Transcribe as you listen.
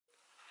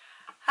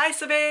Hi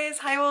subbies,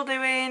 how you all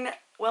doing?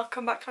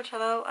 Welcome back to my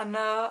channel. I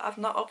know I've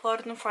not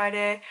uploaded on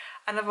Friday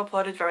and I've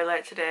uploaded very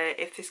late today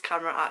if this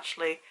camera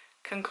actually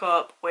can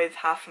cope with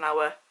half an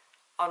hour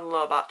on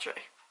low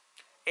battery.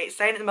 It's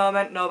saying at the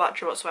moment no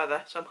battery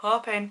whatsoever, so I'm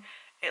hoping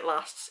it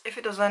lasts. If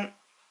it doesn't,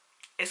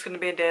 it's going to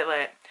be a day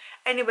late.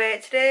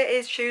 Anyway, today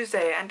is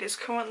Tuesday and it's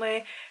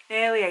currently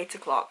nearly 8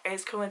 o'clock.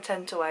 It's currently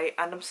 10 to 8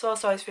 and I'm so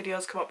sorry this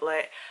video's come up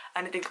late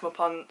and it didn't come up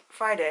on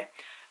Friday.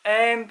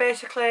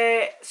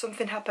 Basically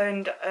something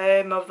happened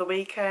over the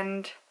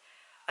weekend.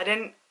 I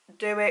didn't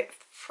do it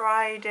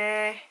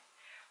Friday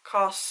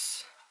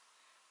because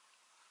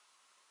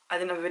I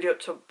didn't have a video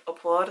up to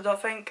upload, I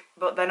don't think,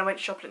 but then I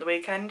went shopping at the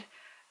weekend.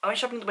 I went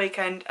shopping at the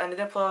weekend and I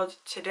didn't upload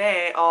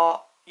today,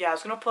 or yeah, I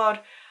was gonna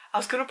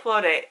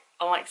upload it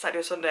on like Saturday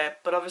or Sunday,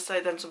 but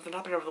obviously then something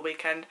happened over the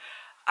weekend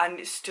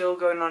and it's still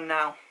going on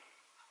now,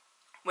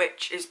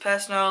 which is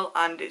personal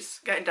and it's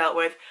getting dealt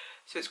with,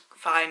 so it's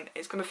fine.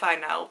 It's gonna be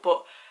fine now.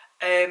 But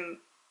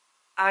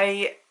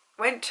I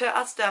went to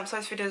Asda. I'm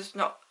sorry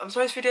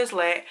this video's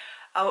late.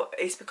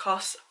 It's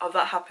because of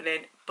that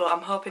happening, but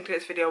I'm hoping to get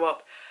this video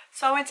up.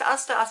 So I went to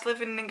Asda as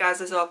Living in Guys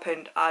has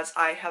opened, as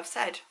I have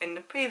said in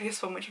the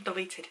previous one, which I've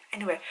deleted.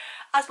 Anyway,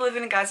 as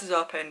Living in Guys has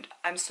opened,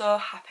 I'm so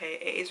happy.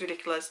 It is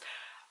ridiculous.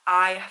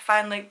 I have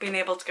finally been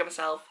able to get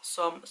myself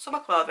some summer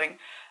clothing.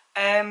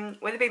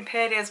 With it being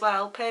payday as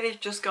well, payday's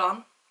just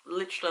gone,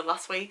 literally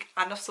last week,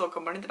 and I've still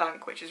got money in the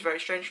bank, which is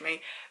very strange for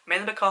me,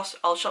 mainly because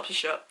all shops are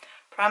shut.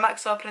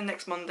 Primark's opening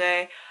next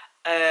Monday.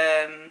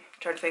 Trying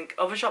to think,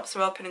 other shops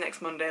are opening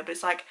next Monday, but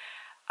it's like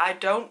I'm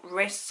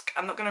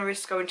not going to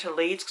risk going to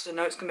Leeds because I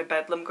know it's going to be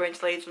bedlam going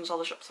to Leeds once all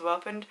the shops have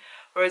opened,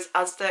 whereas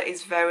Asda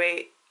is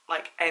very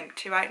like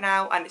empty right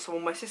now and it's a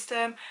one-way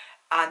system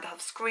and they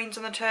have screens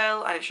on the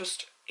till and it's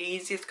just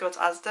easier to go to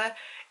Asda.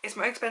 It's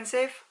more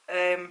expensive,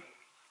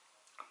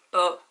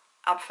 but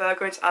I prefer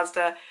going to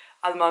Asda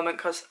at the moment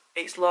because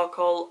it's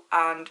local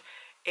and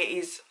it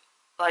is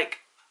like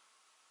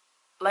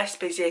less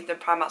busy than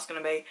Primark's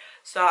going to be.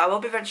 So I will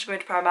be eventually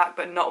going to Primark,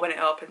 but not when it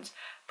opens.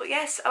 But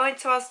yes, I went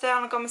to Asda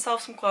and I got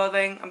myself some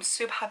clothing. I'm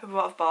super happy with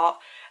what I've bought.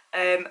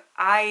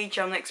 I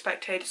generally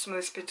expected some of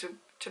this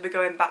to be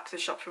going back to the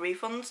shop for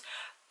refunds,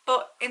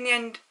 but in the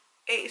end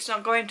it's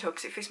not going to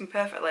because it fits me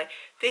perfectly.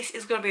 This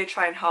is going to be a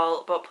try and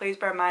haul, but please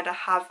bear in mind I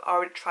have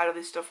already tried all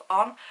this stuff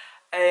on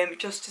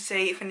just to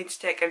see if I need to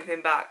take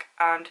anything back.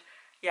 And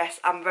yes,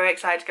 I'm very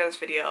excited to get this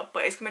video,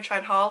 but it's going to be a try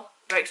and haul.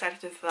 Very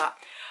excited for that.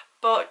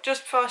 But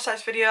just before I start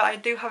this video, I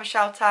do have a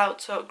shout out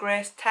to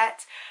Grace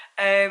Tet.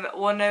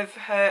 One of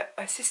her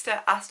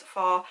sister asked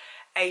for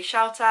a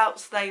shout out,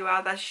 so there you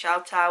are, there's a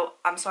shout out.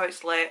 I'm sorry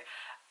it's late,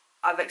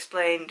 I've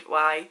explained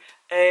why.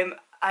 I'm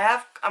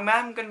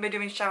going to be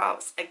doing shout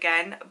outs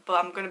again,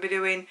 but I'm going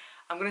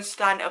to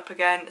stand it up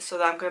again, so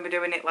that I'm going to be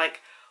doing it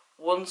like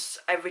once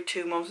every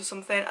 2 months or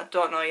something. I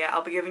don't know yet,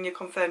 I'll be giving you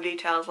confirmed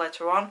details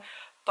later on.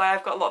 But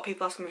I've got a lot of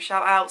people asking me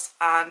shout outs,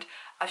 and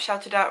I've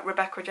shouted out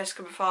Rebecca and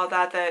Jessica before.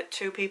 They're the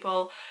two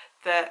people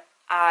that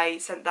I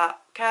sent that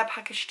care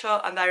package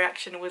to, and their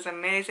reaction was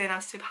amazing. I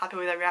was super happy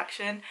with their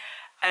reaction.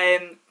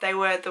 They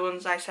were the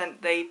ones I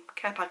sent the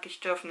care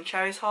package to from the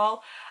Cherries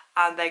haul,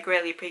 and they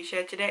greatly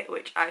appreciated it,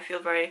 which I feel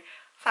very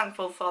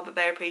thankful for that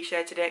they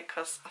appreciated it,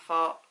 because I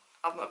thought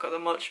I've not got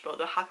them much, but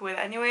they're happy with it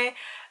anyway.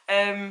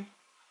 But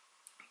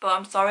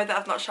I'm sorry that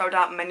I've not shouted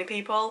out many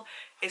people.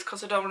 It's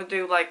because I don't want to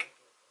do like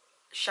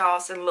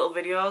shout-outs in little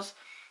videos.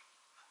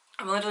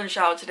 I've only done a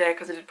shout out today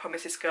because I did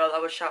promise this girl I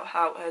would shout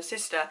out her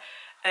sister.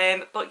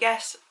 But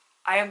yes,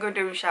 I am going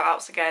to do shout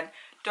outs again.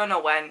 Don't know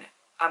when.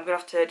 I'm going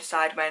to have to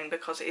decide when,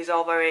 because it is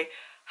all very,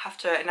 have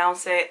to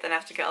announce it, then I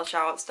have to get all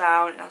shout outs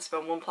down. It has to be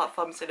on one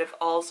platform instead of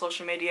all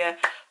social media.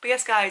 But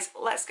yes guys,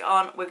 let's get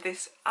on with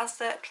this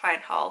Asda try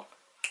and haul,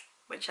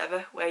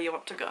 whichever way you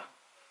want to go.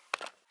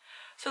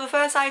 So the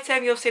first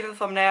item you'll see in the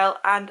thumbnail,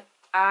 and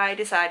I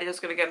decided I was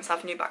going to get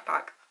myself a new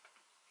backpack.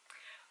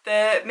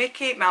 The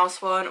Mickey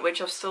Mouse one,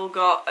 which I've still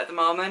got at the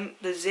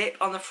moment, the zip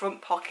on the front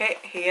pocket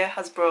here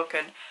has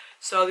broken.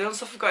 So the only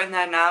stuff I've got in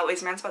there now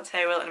is my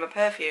antibacterial and my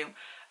perfume.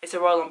 It's a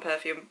roll-on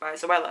perfume by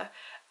Aswell.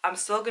 I'm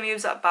still going to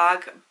use that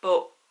bag,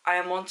 but I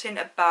am wanting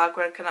a bag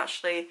where I can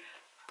actually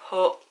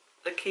put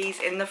the keys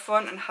in the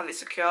front and have it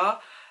secure.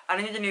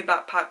 I need a new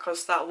backpack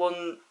because that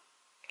one,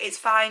 it's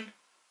fine.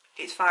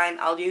 It's fine,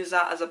 I'll use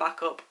that as a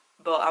backup,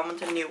 but I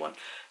want a new one.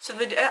 So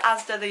at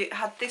Asda they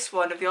had this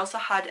one, they also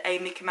had a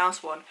Mickey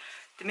Mouse one.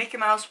 The Mickey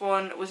Mouse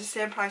one was the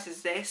same price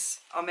as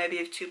this, or maybe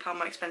 £2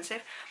 more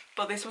expensive,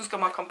 but this one's got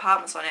more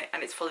compartments on it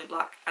and it's fully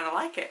black and I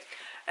like it.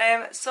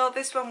 So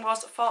this one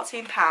was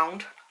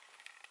 £14.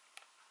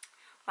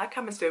 My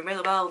camera's doing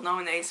really well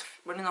knowing that it's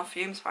running off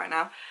fumes right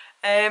now.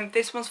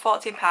 This one's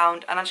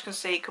 £14, and as you can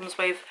see it comes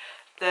with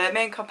the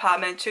main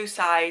compartment, 2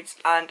 sides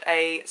and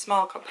a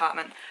small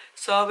compartment.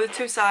 So with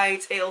 2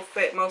 sides it'll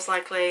fit most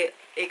likely,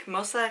 it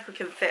most likely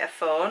can fit a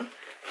phone.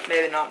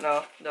 Maybe not,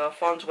 no,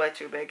 phone's way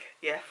too big.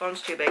 Yeah,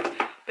 phone's too big.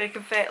 But it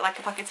can fit like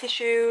a pack of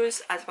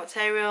tissues,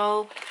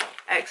 antibacterial,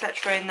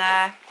 etc. in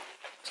there.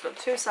 It's got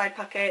 2 side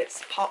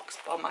packets,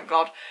 oh my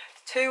god,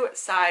 2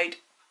 side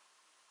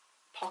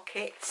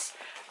pockets.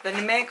 Then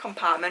the main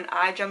compartment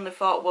I generally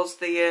thought was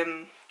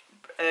the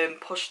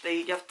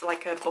you have to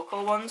like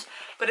buckle ones,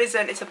 but it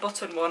isn't, it's a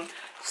button one,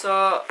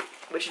 so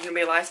which you didn't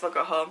realise when I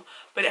got home.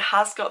 But it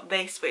has got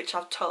this, which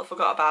I've totally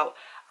forgot about.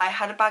 I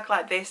had a bag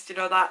like this, do you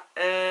know that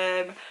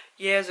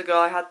years ago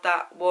I had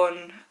that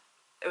one.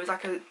 It was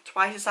like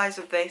twice the size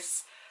of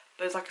this,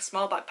 but it was like a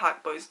small backpack,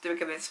 but it was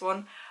bigger than this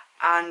one,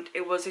 and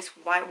it was this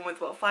white one with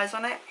butterflies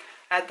on it.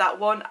 I had that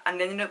one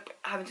and ended up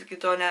having to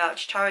donate that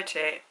to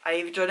charity. I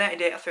either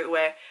donated it or threw it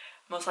away.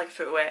 Most likely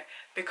threw it away,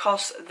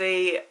 because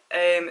the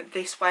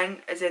this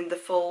went as in the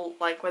full,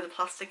 like where the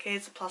plastic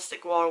is, the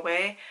plastic wore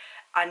away,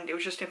 and it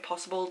was just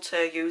impossible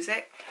to use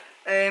it.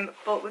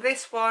 But with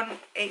this one,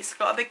 it's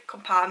got a big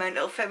compartment,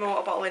 it'll fit my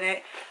water bottle in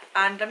it,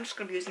 and I'm just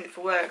going to be using it for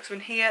work. So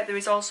in here there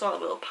is also a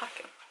little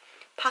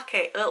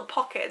a little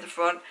pocket at the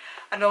front,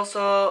 and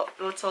also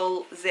a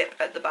little zip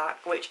at the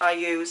back, which I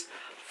use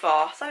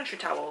for sanitary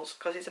towels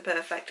because it's a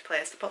perfect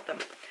place to put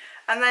them.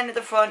 And then at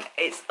the front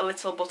it's a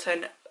little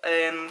button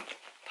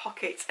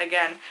pocket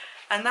again,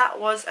 and that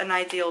was an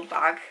ideal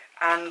bag,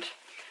 and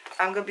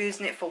I'm going to be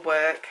using it for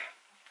work.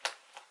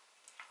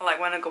 Like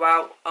when I go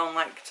out on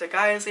like to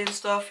Girlslovehauls and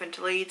stuff and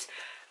to Leeds,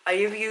 I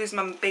either use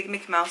my big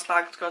Mickey Mouse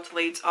bag to go to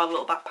Leeds or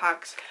little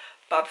backpacks,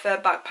 but I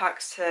prefer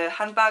backpacks to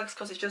handbags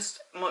because it's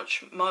just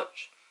much more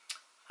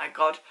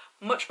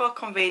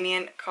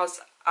convenient,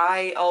 because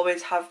I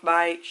always have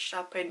my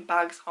shopping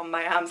bags on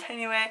my arms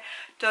anyway.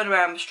 Don't know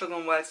where I'm struggling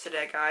with words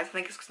today, guys. I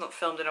think it's because it's not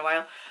filmed in a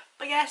while.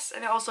 But yes,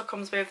 and it also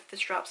comes with the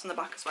straps on the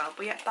back as well.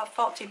 But yeah, that's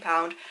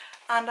 £14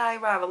 and I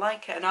rather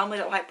like it. I normally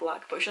don't like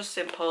black, but it's just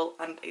simple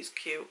and it's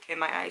cute in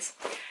my eyes.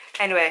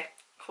 Anyway,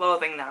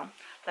 clothing now.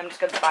 Let me just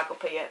get the bag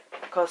up here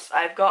because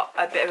I've got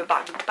a bit of a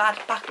bad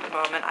back at the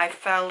moment. I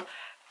fell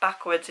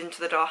backwards into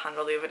the door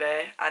handle the other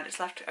day and it's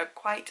left a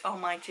quite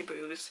almighty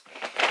bruise.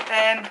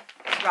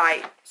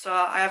 Right, so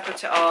I have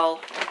got it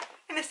all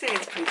in a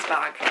serious priest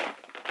bag.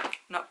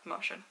 Not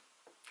promotion.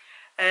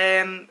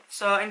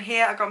 So in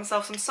here I got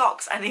myself some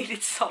socks. I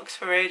needed socks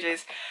for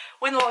ages.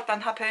 When the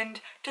lockdown happened,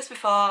 just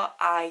before,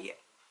 I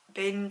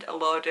binned a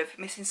load of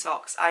missing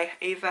socks. I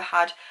either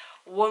had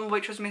one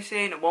which was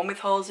missing and one with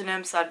holes in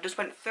them, so I just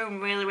went through them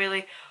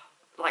really,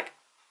 like,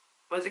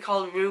 what is it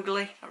called,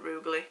 rugally? Not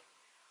rugally.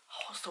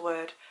 What's the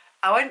word?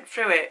 I went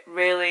through it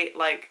really,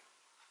 like,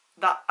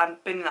 that,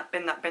 and bin that,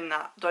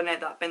 donate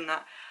that, bin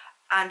that,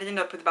 and ended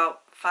up with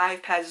about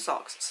 5 pairs of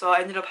socks, so I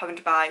ended up having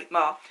to buy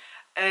more.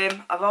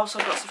 I've also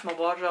got stuff from my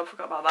wardrobe,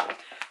 forgot about that.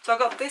 So I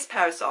got this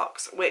pair of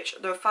socks, which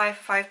they're 5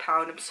 for £5.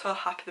 I'm so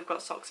happy they've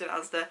got socks in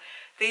Asda.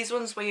 These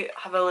ones we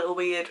have a little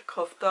weird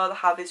cuff though, they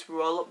have this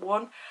roll up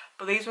one,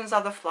 but these ones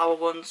are the flower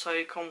ones, so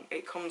it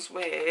comes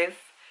with,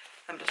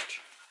 let me just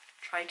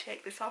try to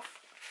take this off.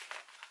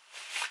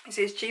 You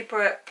see it's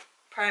cheaper at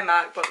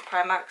Primark, but the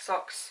Primark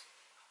socks,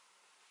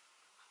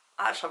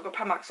 actually I've got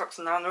Primark socks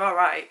now and they're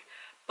alright.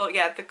 But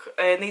yeah,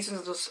 these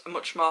ones are just a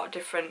much more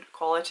different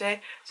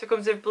quality. So it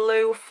comes with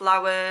blue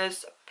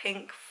flowers,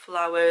 pink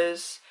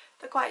flowers.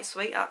 They're quite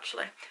sweet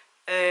actually.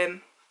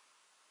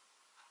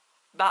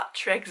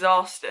 Battery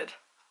exhausted.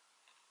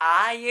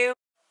 Are you?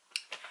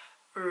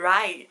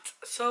 Right,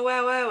 so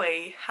where were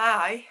we?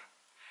 Hi.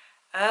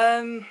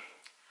 The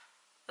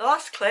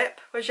last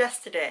clip was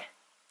yesterday.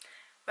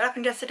 What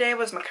happened yesterday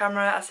was my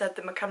camera, I said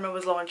that my camera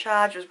was low on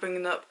charge. It was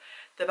bringing up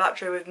the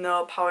battery with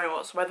no power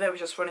whatsoever. It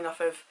was just running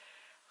off of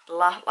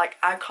like,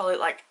 I call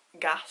it like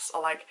gas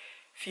or like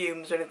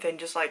fumes or anything,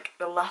 just like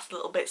the last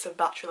little bits of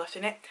battery left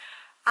in it,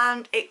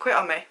 and it quit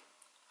on me,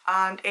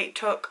 and it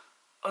took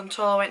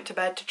until I went to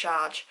bed to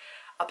charge.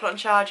 I put it on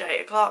charge at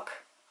 8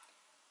 o'clock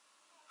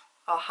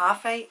or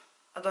half 8,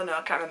 I don't know,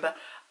 I can't remember.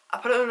 I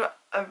put it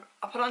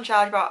on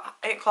charge about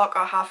 8 o'clock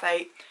or half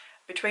 8,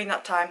 between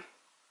that time,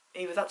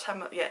 either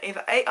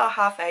 8 or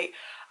half 8,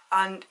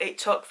 and it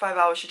took 5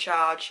 hours to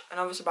charge, and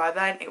obviously by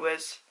then it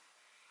was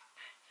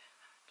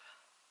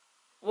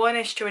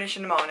 1ish, 2ish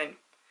in the morning.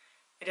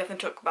 It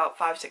definitely took about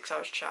 5-6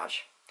 hours to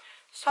charge.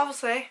 So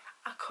obviously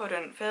I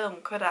couldn't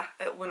film, could I?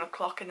 At 1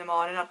 o'clock in the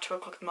morning, at 2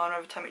 o'clock in the morning,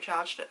 every time it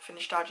charged it,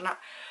 finished charging that.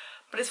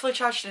 But it's fully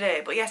charged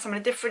today. But yes, I'm in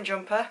a different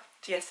jumper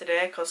to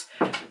yesterday because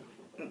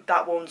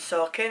that one's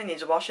soaking and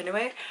needs a wash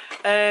anyway.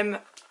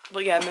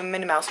 But yeah, I'm a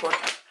Minnie Mouse one.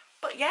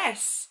 But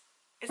yes,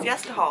 it's the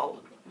Asda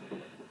haul.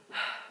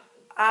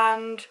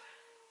 And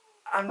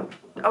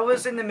I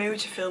was in the mood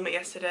to film it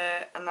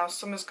yesterday, and now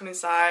Summer's come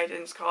inside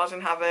and it's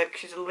causing havoc.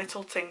 She's a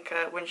little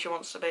tinker when she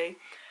wants to be.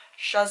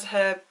 She has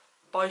her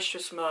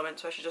boisterous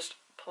moments where she just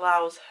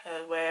plows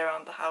her way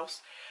around the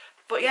house.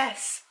 But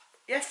yes,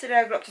 yesterday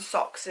I got up to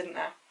socks, didn't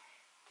I?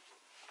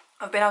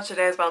 I've been out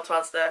today as well to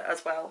Asda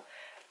as well.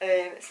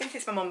 Since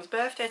it's my mum's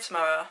birthday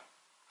tomorrow.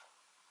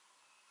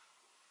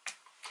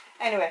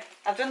 Anyway,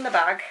 I've done the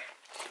bag.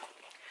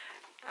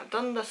 I've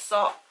done the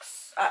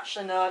socks.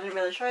 Actually, no, I didn't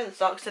really show you the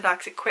socks, did I?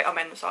 Because it quit on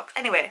me in the socks.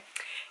 Anyway,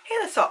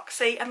 here are the socks.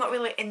 See, I'm not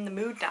really in the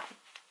mood now.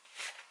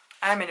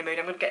 I'm in the mood.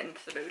 I'm going to get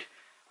into the mood.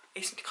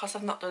 It's because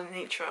I've not done an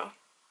intro.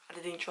 I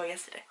did the intro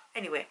yesterday.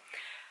 Anyway,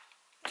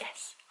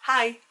 Yes.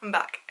 Hi, I'm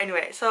back.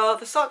 Anyway, so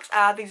the socks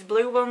are these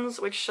blue ones,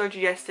 which I showed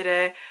you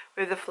yesterday,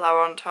 with the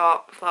flower on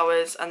top,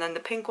 flowers, and then the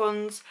pink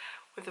ones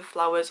with the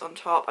flowers on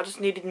top. I just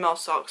needed more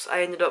socks.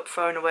 I ended up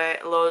throwing away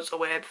loads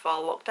away before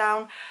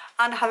lockdown,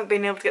 and I haven't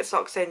been able to get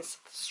socks since.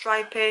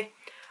 Stripy,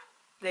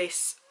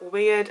 this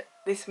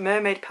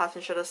mermaid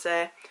pattern, should I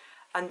say,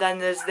 and then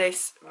there's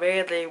this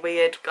really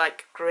weird,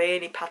 like,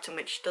 grainy pattern,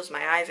 which does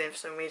my eyes in for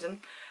some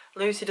reason.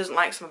 Lucy doesn't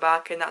like some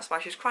barking, that's why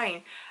she's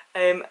crying.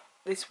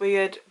 This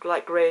weird,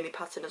 like, grainy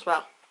pattern as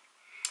well.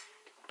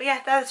 But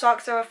yeah, they're the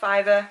socks. They're a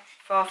 £5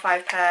 for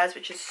 5 pairs,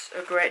 which is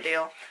a great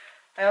deal.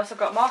 I also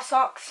got more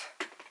socks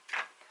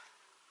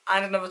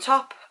and another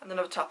top and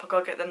another top. I'll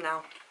go get them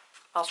now.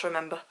 I'll also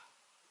remember.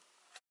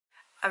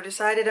 I've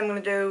decided I'm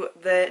going to do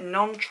the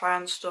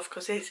non-try-on stuff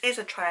because it is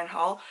a try-on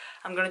haul.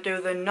 I'm going to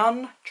do the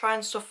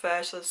non-try-on stuff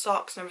first, so the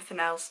socks and everything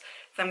else.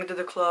 Then I'm going to do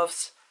the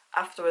clothes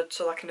afterwards,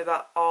 so I can do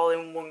that all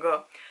in one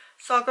go.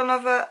 So I've gone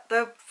over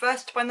the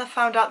first, when they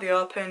found out they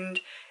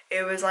opened,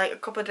 it was like a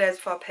couple of days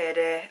before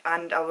payday,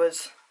 and I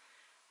was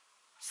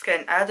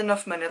skint. I had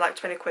enough money, like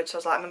 20 quid, so I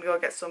was like, I'm going to go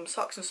get some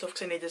socks and stuff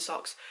because I needed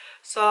socks.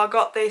 So I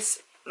got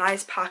this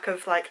nice pack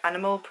of like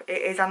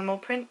it is animal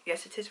print.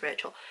 Yes, it is,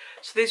 Rachel.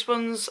 So these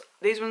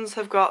ones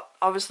have got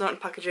obviously not in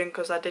packaging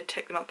because I did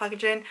take them out of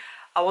packaging.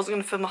 I wasn't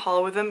going to film a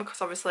haul with them because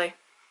obviously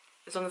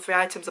there's only 3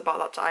 items I bought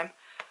that time.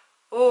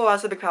 Oh,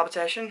 that's a big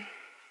palpitation.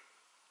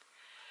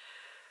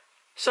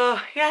 So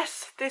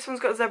yes, this one's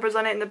got zebras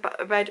on it in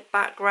the red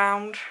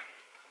background,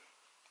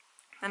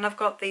 and I've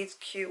got these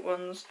cute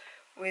ones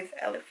with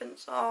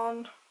elephants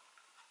on.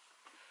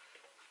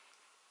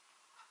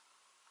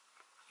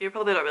 You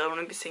probably don't really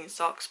want to be seeing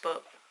socks,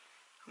 but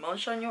I'm only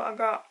showing you what I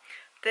got.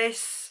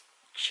 This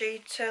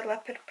cheetah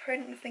leopard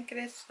print, I think it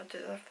is. I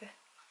did have the...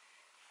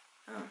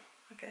 Oh,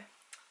 okay.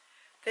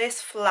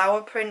 This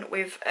flower print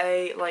with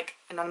a like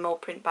an animal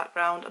print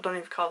background. I don't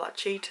even call that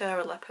cheetah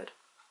or leopard.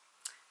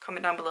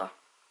 Comment down below.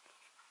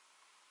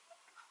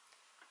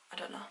 I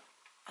don't know.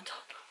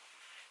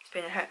 It's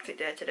been a hectic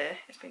day today.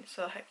 It's been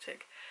so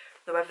hectic.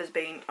 The weather's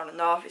been on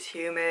and off. It's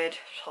humid.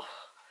 Oh.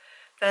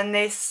 Then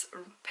this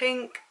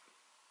pink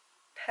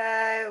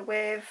pair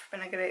with,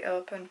 when I get it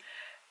open,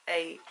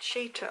 a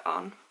cheetah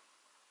on.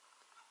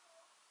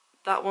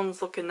 That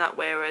one's looking that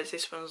way, whereas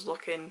this one's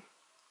looking...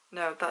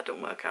 No, that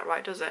don't work out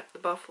right, does it?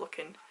 They're both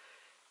looking...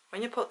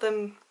 When you put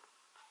them...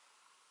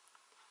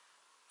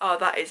 Oh,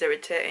 that is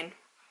irritating.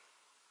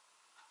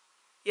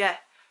 Yeah,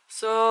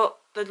 so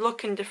they're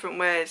looking different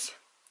ways.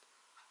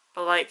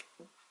 But like,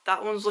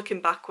 that one's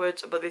looking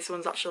backwards, but this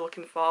one's actually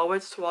looking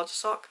forwards towards the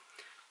sock.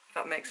 If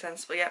that makes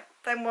sense. But yeah,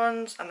 them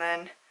ones, and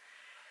then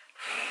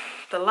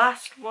the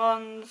last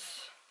ones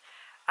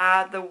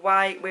are the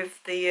white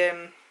with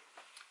the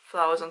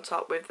flowers on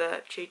top with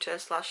the cheetah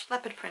 /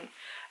 leopard print,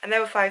 and they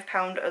were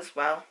 £5 as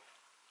well.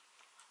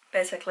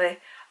 Basically,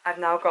 I've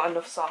now got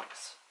enough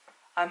socks.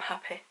 I'm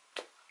happy.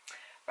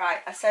 Right,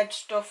 I said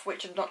stuff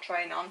which I'm not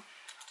trying on,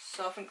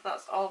 so I think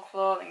that's all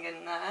clothing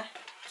in there.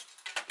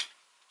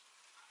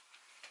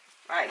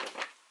 Right,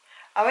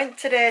 I went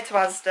today to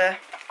Asda.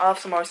 I'll have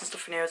some Morrison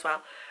stuff in here as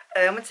well.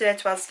 I went today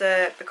to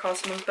Asda because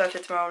someone's birthday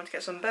tomorrow. I want to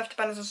get some birthday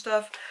banners and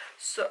stuff.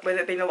 So with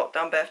it being a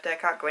lockdown birthday, I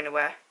can't go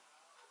anywhere.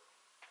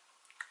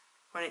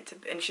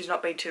 And she's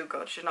not been too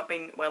good. She's not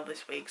been well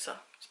this week, so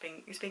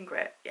it's been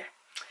great. Yeah.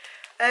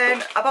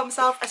 I bought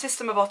myself a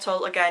Systema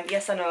bottle again.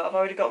 Yes, I know. I've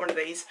already got one of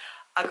these.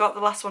 I got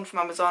the last one from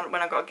Amazon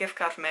when I got a gift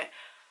card from it.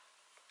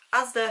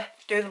 Asda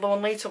do the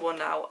 1 litre one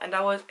now, and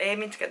I was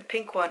aiming to get the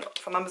pink one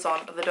from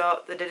Amazon, but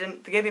they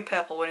didn't. They gave me a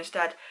purple one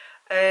instead.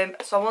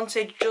 So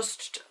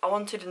I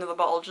wanted another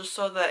bottle just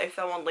so that if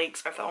that one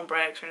leaks or if that one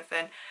breaks or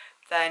anything,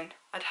 then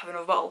I'd have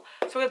another bottle.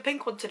 So I got the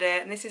pink one today,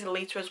 and this is a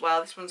litre as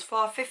well. This one's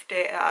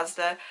 £4.50 at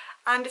Asda,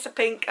 and it's a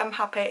pink. I'm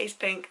happy. It's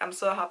pink. I'm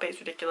so happy. It's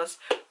ridiculous.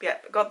 But yeah,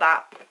 got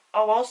that.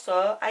 Oh,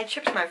 also, I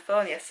chipped my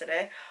phone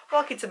yesterday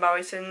walking to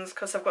Morrison's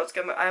because I've got to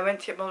get my... I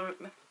went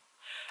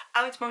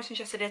to Morrison's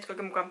yesterday to go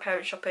get my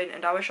grandparents shopping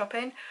and our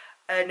shopping,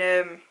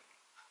 and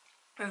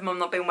with mum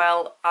not being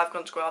well, I've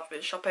gone to go out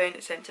for shopping.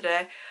 It's in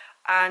today,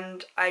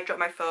 and I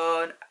dropped my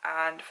phone,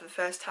 and for the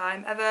first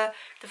time ever,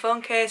 the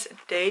phone case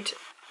did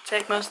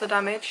take most of the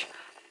damage,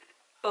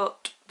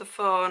 but the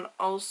phone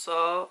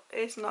also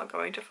is not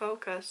going to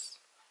focus.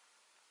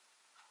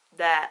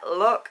 There,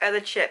 look at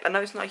the chip. I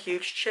know it's not a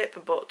huge chip,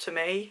 but to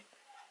me,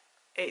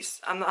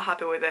 I'm not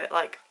happy with it.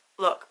 Like,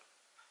 look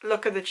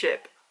at the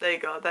chip. There you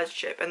go, there's the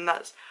chip, and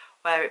that's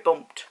where it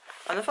bumped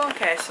on the phone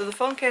case. So the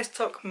phone case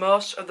took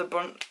all of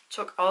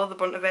the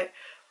brunt of it,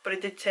 but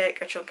it did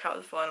take a chunk out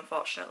of the phone,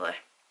 unfortunately.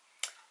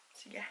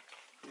 So yeah,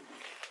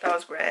 that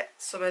was great.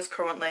 Summer's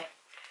currently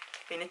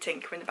being a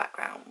tinker in the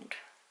background.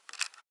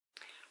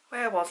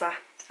 Where was I?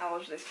 I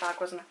was this bag,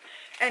 wasn't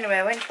I? Anyway,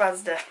 I went to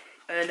Asda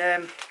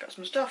and got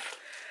some stuff.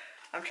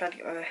 I'm trying to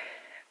get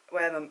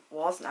where I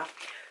was now.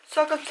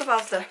 So I got to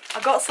Asda.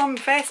 I got some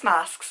face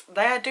masks.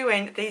 They are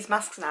doing these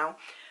masks now.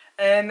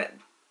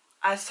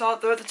 I saw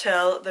they're at the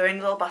till. They're in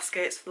little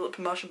baskets, little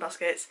promotion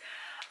baskets,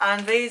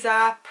 and these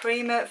are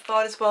Prima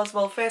 4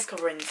 disposable face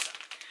coverings.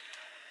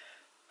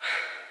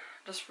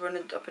 just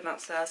running up and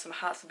downstairs, so my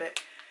heart's a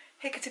bit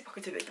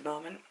hickety-pockety at the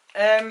moment.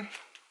 They're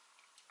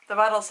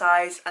adult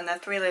size and they're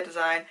 3-layer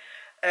design.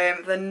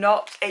 They're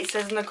not, it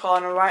says in the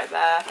corner right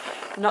there,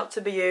 not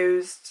to be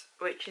used,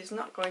 which is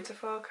not going to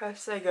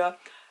focus, there you go,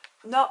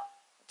 not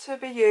to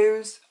be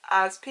used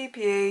as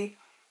PPE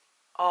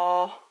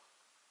or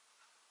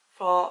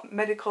for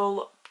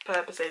medical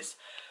purposes.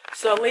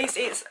 So at least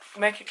it's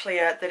make it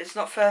clear that it's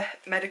not for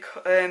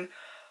medical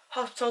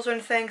hospitals or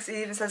anything. So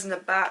it even says in the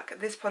back,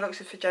 this product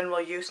is for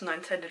general use, not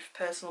intended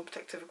for personal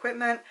protective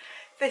equipment.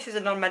 This is a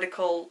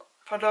non-medical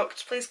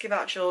product. Please give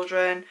out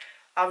children,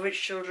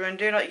 average children.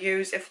 Do not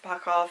use if the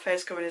pack or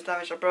face covering is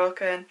damaged or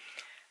broken.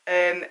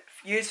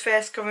 Use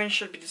face covering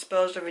should be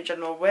disposed of in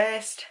general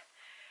waste.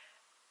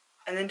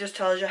 And then just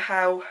tells you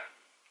how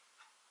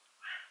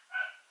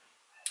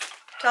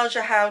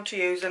to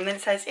use them. Then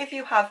it says if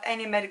you have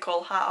any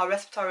medical, heart or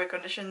respiratory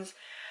conditions,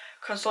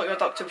 consult your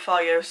doctor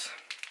before use.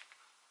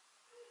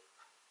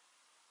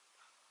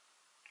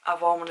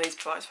 I've worn one of these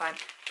before, it's fine.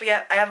 But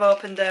yeah, I have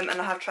opened them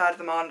and I have tried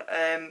them on.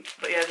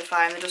 But yeah, they're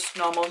fine. They're just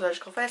normal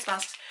surgical face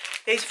masks.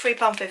 These are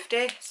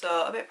 £3.50,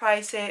 so a bit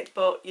pricey,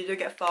 but you do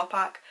get a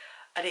 4-pack.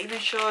 And it even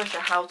shows you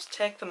how to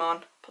take them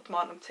on, put them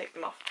on and take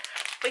them off.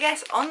 But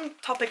yes, on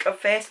topic of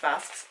face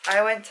masks,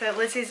 I went to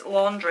Lizzie's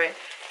Laundry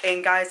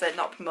in Girlslovehauls,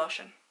 not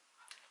promotion.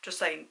 Just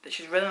saying that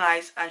she's really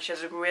nice and she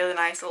has a really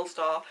nice little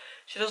store.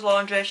 She does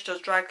laundry, she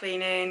does dry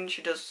cleaning,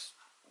 she does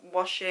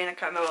washing, I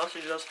can't remember what else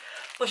she does.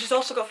 But she's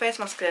also got face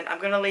masks in. I'm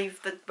going to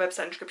leave the website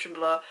in the description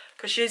below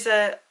because she's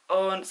a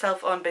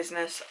self-owned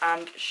business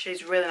and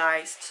she's really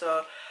nice.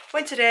 So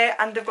went today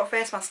and they've got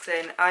face masks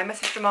in. I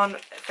messaged them on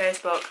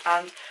Facebook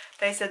and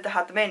they said they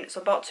had them in.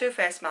 So I bought 2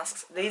 face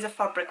masks. These are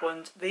fabric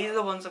ones. These are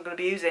the ones I'm going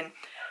to be using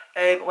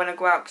when I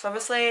go out. Because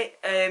obviously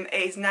it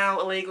is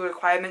now a legal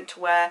requirement to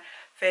wear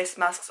face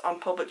masks on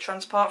public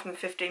transport from the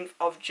 15th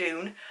of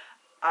June.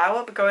 I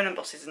won't be going on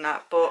buses and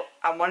that, but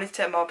I wanted to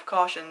take more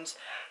precautions.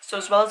 So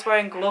as well as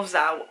wearing gloves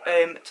out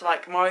to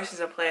like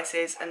Morrison's and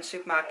places and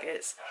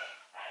supermarkets,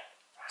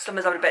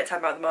 Summer's having a bit of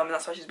time out at the moment,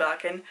 that's why she's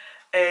barking.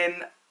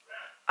 I'm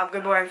going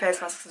to be wearing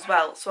face masks as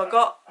well. So I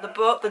got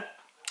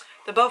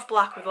they're both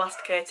black with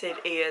elasticated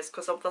ears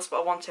because that's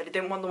what I wanted. I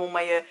didn't want the one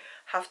where you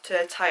have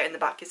to tie it in the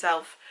back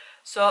yourself.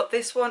 So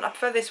this one, I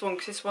prefer this one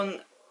because this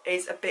one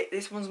is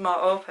this one's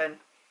more open.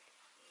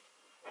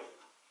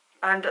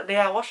 And they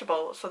are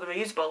washable, so they're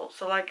reusable.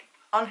 So like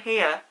on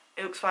here,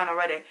 it looks fine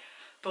already.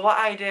 But what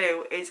I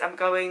do is I'm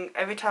going,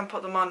 every time I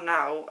put them on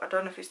now, I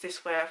don't know if it's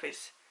this way or if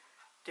it's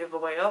the other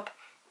way up.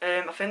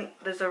 I think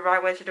there's a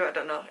right way to do it, I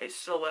don't know, it's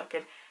still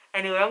working.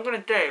 Anyway, I'm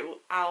going to do,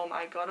 oh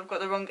my god, I've got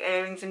the wrong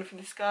earrings in for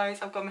this,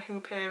 guys. I've got my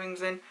hoop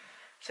earrings in,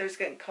 so it's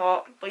getting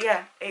caught. But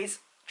yeah, it's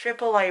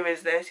triple layer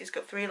is this, it's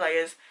got 3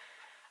 layers,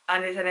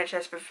 and it's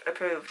NHS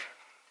approved.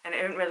 And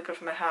it isn't really good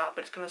for my heart,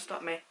 but it's going to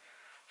stop me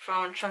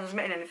from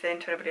transmitting anything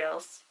to anybody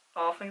else,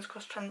 or things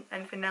cross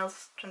anything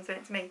else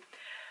transmitting to me.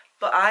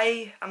 But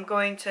I am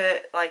going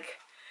to, like,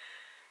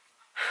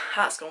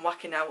 heart's gone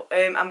wacky now.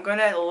 I'm going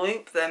to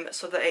loop them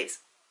so that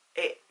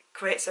it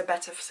creates a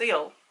better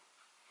seal.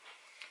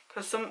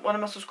 Because one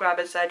of my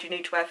subscribers said you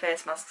need to wear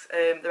face masks.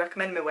 They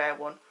recommend me wear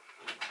one.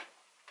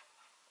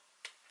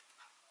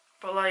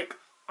 But like,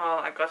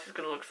 oh my gosh, it's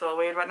going to look so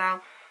weird right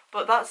now.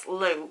 But that's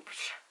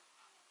looped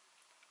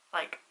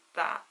like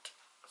that.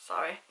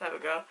 Sorry, there we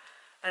go.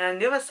 And then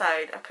the other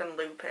side I can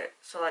loop it,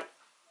 so like,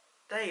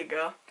 there you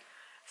go.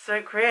 So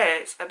it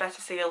creates a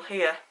better seal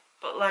here.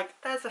 But like,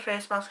 there's the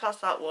face mask,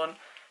 that's that one.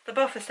 They're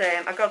both the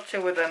same, I got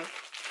 2 of them.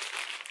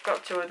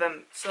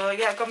 So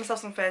yeah, I got myself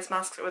some face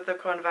masks with the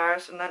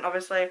coronavirus, and then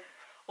obviously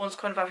once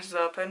coronavirus is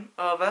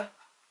over,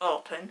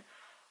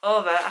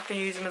 I can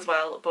use them as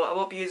well, but I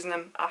won't be using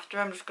them after.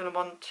 I'm just going to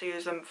want to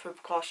use them for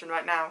precaution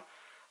right now.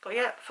 But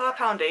yeah,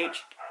 £4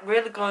 each,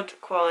 really good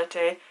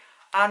quality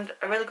and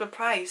a really good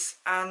price.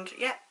 And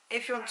yeah,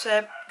 if you want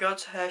to go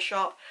to her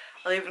shop,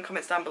 I'll leave it in the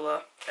comments down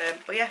below.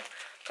 But yeah,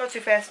 got 2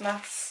 face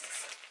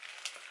masks,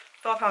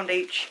 £4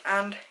 each,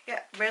 and yeah,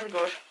 really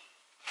good.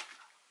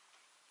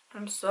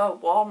 I'm so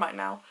warm right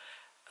now.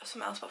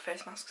 Something else about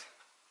face masks.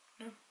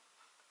 No.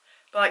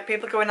 But like,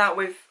 people going out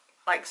with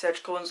like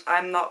surgical ones,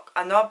 I'm not.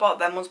 I know I bought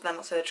them ones, but they're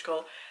not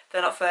surgical.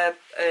 They're not for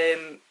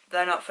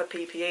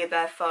PPE.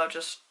 They're for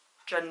just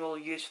general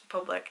use for the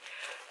public.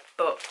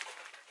 But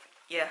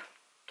yeah,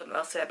 don't know what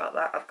else to say about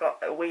that. I've got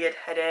a weird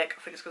headache.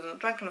 I think it's because I'm not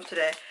drank enough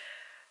today.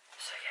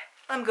 So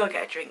yeah, I'm gonna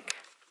get a drink.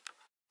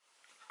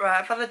 Right,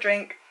 I've had a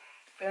drink.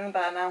 Feeling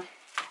better now.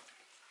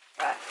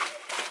 Right.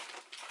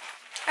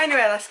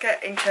 Anyway, let's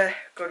get into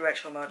good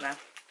Rachael mode now.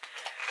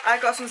 I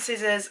got some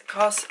scissors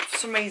because for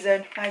some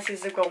reason my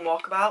scissors have gone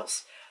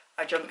walkabouts.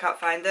 I generally can't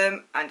find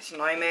them and it's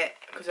annoying me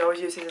because I always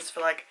use scissors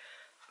for like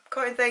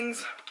cutting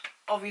things.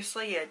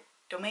 Obviously, you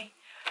dummy.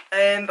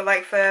 But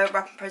like for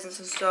wrapping presents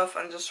and stuff,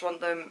 and just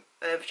want them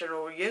for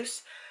general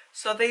use.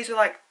 So these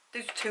are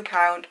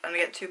 £2 and I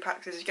get 2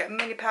 packs. You get a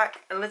mini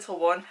pack, a little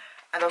one,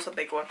 and also a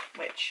big one,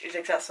 which is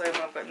exactly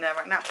what I've got in there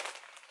right now.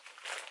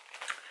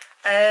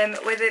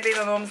 With it being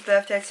my mum's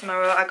birthday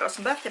tomorrow, I got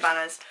some birthday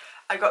banners.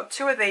 I got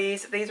two of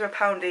these. These are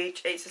 £1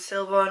 each. It's a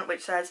silver one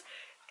which says,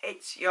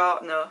 it's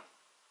your, no,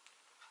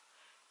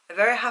 a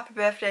very happy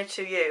birthday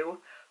to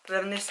you. But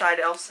then on this side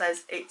it also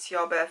says, it's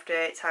your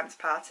birthday, time to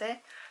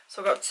party.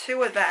 So I got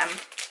two of them.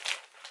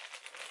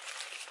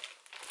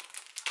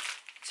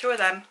 So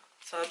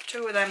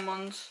two of them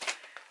ones.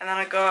 And then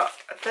I got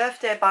a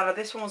birthday banner.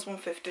 This one was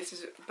 £1.50. This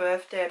is a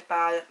birthday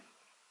banner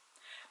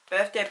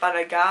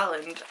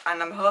garland,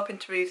 and I'm hoping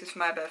to use this for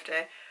my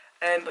birthday.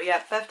 But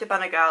yeah, birthday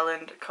banner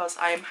garland, because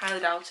I highly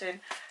doubt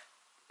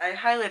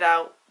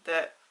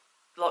that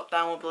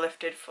lockdown will be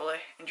lifted fully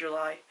in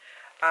July,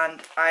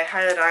 and I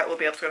highly doubt we'll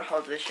be able to go on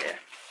holiday this year,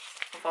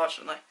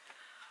 unfortunately.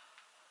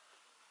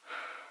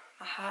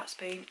 My heart's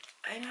been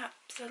an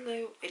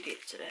absolute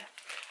idiot today.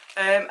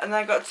 And then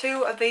I got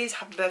two of these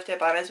happy birthday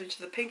banners, which is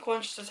the pink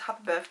one just says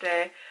happy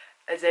birthday,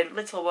 as in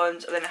little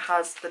ones, and then it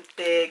has the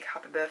big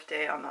happy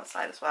birthday on that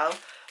side as well.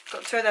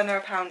 Got two of them,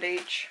 they're £1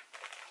 each.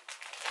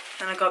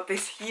 And I got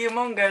this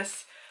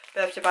humongous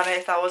birthday banner.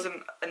 If that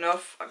wasn't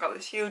enough, I got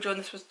this huge one.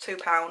 This was £2.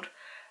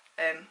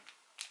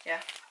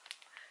 Yeah,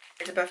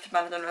 it's a birthday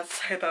banner, I don't know what to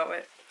say about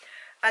it.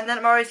 And then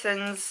at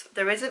Morrison's,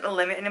 there isn't a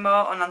limit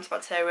anymore on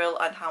antibacterial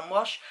and hand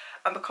wash.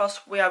 And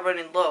because we are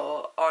running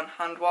low on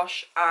hand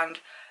wash,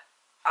 and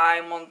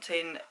I'm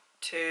wanting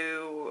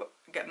to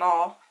get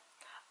more,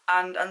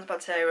 and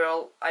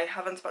antibacterial, I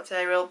have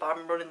antibacterial but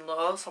I'm running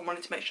low, so I'm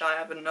wanting to make sure I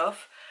have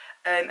enough.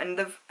 And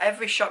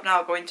every shop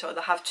now I go into,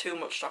 they have too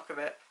much stock of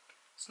it,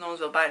 so no one's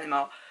will buy it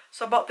anymore.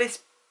 So I bought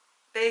this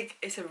big,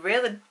 it's a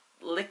really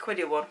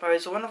liquidy one,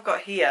 whereas the one I've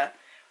got here,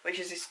 which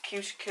is this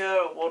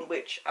Cuticle one,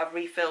 which I've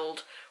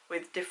refilled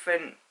with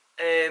different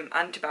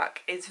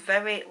antibac, is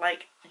very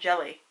like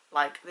jelly.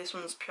 Like this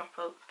one's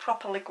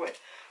proper liquid.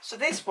 So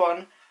this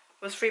one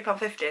was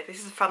 £3.50.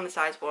 This is a family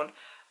size one.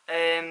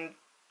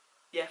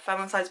 Yeah,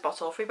 family size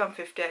bottle,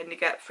 £3.50, and you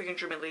get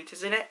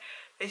 300ml in it.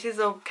 This is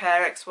a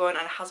Carex one,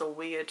 and it has a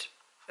weird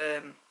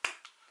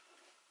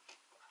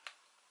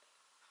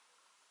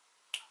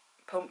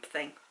pump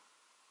thing.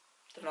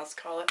 Don't know what to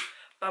call it.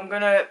 But I'm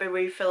gonna be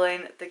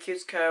refilling the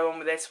Cuticle one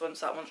with this one,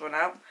 so that one's run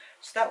out.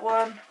 So that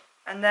one,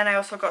 and then I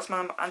also got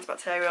some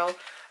antibacterial,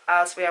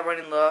 as we are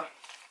running low.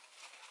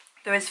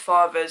 There is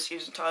 4 of us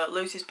using toilet.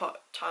 Lucy's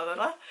toilet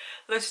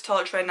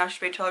tray now. She's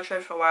been toilet tray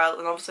for a while,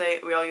 and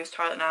obviously we all use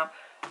toilet now.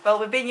 Well,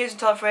 we've been using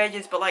toilet for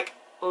ages, but like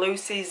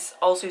Lucy's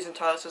also using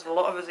toilet, so there's a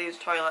lot of us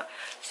using toilet.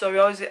 So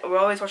we're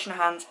always washing our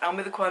hands, and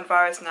with the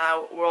coronavirus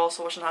now, we're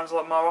also washing our hands a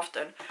lot more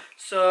often.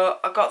 So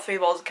I got 3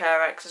 bottles of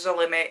Carex. There's a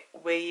limit.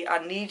 We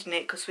are needing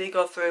it because we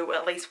go through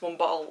at least 1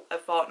 bottle a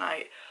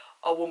fortnight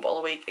or 1 bottle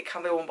a week. It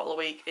can be 1 bottle a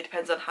week. It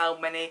depends on how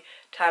many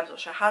times we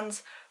wash our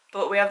hands.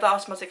 But we have the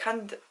automatic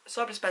hand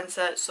soap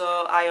dispenser,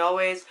 so I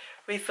always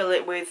refill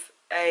it with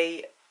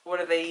one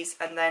of these,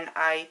 and then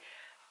I'm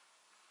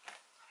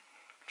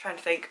trying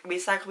to think,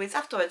 recycle these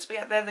afterwards. But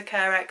yeah, they're the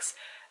Carex,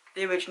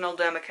 the original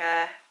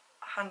Dermacare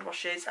hand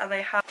washes, and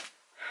they have.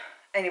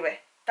 Anyway,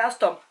 that's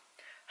done.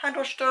 Hand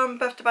wash done,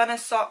 birthday banner,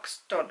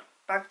 socks done,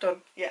 bag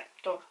done, yeah,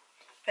 done.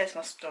 Face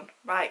mask done.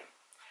 Right,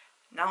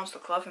 now it's the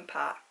clothing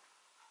part.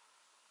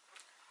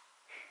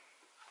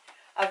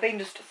 I've been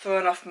just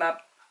thrown off my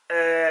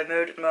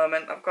mood at the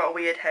moment. I've got a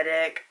weird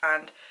headache,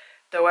 and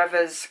the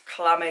weather's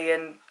clammy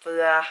and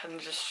blah, and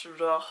just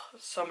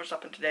so much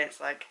happened today. It's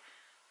like,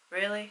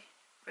 really?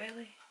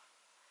 You're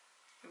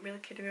really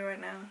kidding me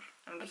right now?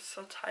 I'm just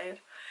so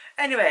tired.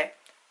 Anyway,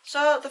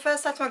 so the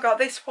first item I got,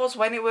 this was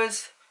when it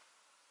was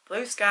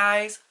blue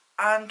skies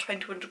and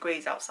 21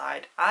 degrees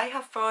outside. I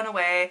have thrown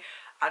away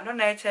and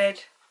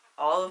donated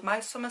all of my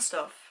summer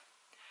stuff,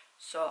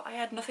 so I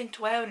had nothing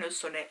to wear when it was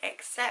sunny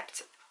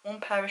except 1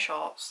 pair of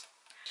shorts.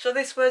 So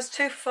this was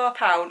 2 for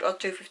 £4 or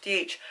 £2.50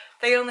 each.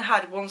 They only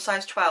had one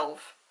size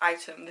 12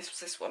 item. This was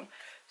this one.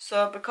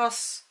 So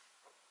because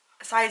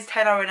a size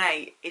 10 or an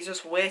 8 is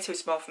just way too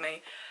small for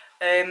me.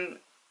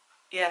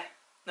 Yeah,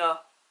 no.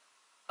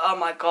 Oh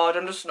my god,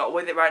 I'm just not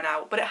with it right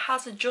now. But it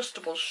has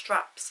adjustable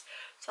straps,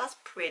 so that's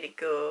pretty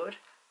good.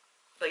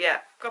 But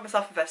yeah, got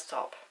myself a vest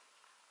top.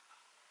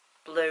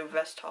 Blue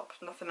vest top.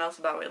 Nothing else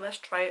about it. Let's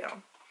try it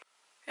on.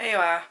 Here you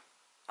are.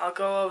 I'll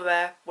go over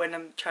there when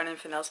I'm trying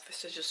anything else.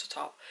 This is just a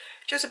top.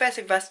 Just a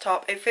basic vest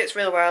top. It fits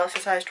really well. It's a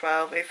size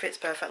 12. It fits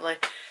perfectly.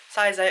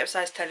 Size 8 or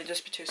size 10 would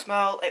just be too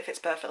small. It fits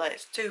perfectly.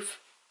 It's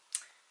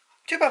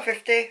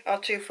 £2.50 or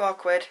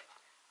 £4.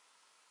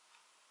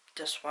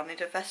 Just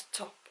wanted a vest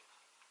top.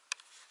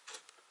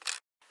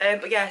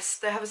 But yes,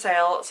 they have a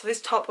sale. So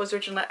this top was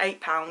originally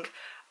 £8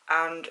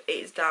 and it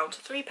is down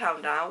to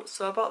 £3 now.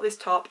 So I bought this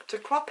top to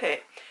crop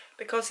it,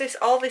 because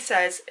all this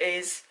says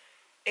is,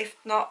 if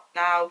not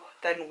now,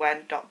 then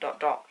when, ...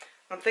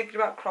 I'm thinking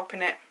about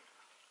cropping it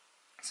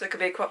so it could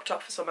be a crop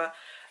top for summer,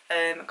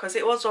 because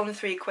it was only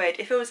 £3.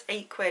 If it was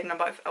 £8 and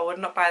I would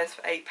not buy this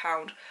for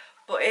 £8.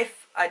 But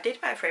if I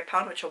did buy it for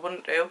 £8, which I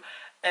wouldn't do,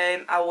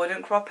 I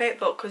wouldn't crop it.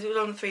 But because it was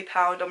only £3,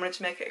 I wanted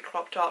to make it a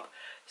crop top,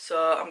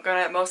 so I'm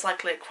going to most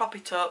likely crop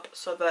it up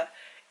so that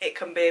it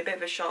can be a bit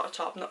of a shorter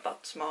top, not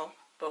that small,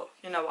 but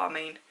you know what I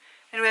mean.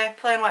 Anyway,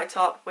 plain white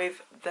top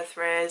with the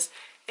phrase,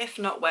 if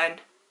not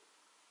when,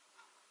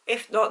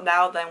 If not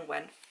now, then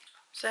when?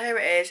 So here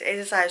it is. It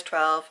is a size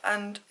 12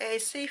 and it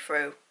is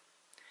see-through.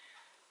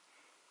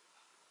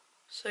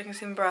 So you can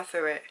see my bra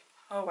through it.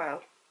 Oh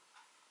well.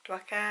 Do I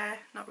care?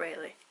 Not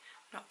really.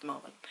 Not at the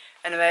moment.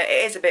 Anyway,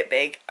 it is a bit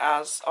big,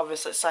 as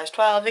obviously it's size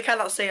 12. You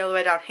cannot see all the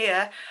way down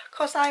here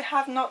because I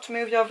have not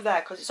moved over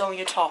there because it's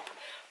only a top.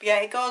 But yeah,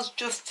 it goes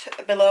just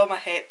below my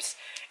hips.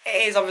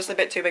 It is obviously a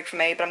bit too big for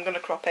me, but I'm going to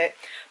crop it.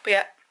 But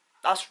yeah,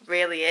 that's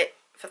really it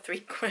for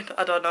 £3.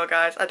 I don't know,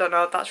 guys. I don't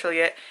know. That's really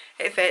it.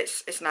 It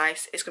fits. It's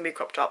nice. It's going to be a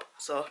crop top.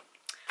 So,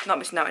 I'm not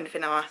missing out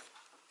anything, am I?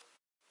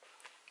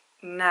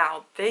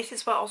 Now, this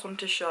is what I was wanting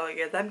to show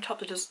you. Them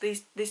tops are just,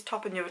 this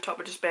top and the other top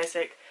are just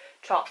basic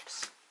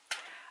tops.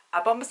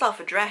 I bought myself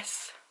a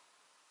dress.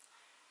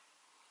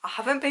 I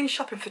haven't been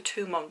shopping for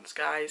 2 months,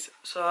 guys.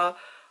 So,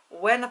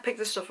 when I picked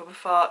this stuff up, I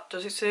thought,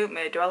 does it suit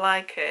me? Do I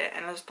like it?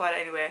 And I just bought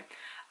it anyway.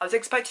 I was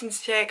expecting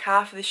to take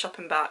half of this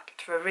shopping back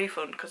for a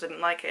refund because I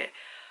didn't like it.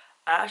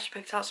 I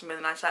actually picked out some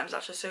really nice items that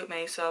actually suit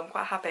me, so I'm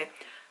quite happy.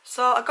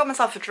 So, I got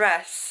myself a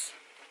dress.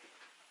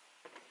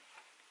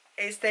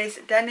 It's this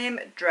denim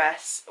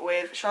dress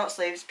with short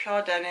sleeves,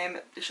 pure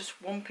denim. It's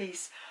just one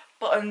piece,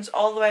 buttons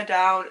all the way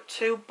down,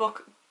 2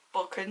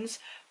 buttons,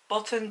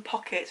 button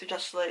pockets which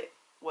actually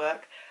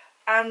work,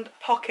 and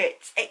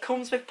pockets. It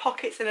comes with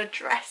pockets in a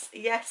dress,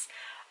 yes,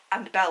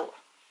 and belt.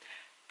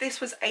 This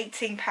was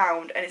 £18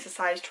 and it's a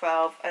size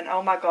 12 and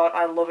oh my god,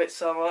 I love it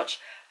so much.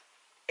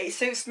 It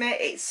suits me,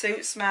 it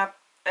suits my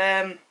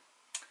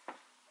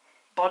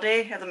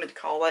body, I don't know what to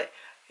call it.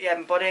 Yeah,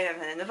 my body,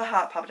 and then another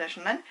heart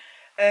palpitation then.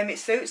 It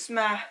suits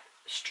my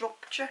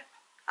structure.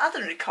 I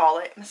don't really call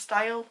it my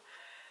style.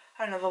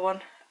 Another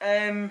one.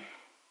 I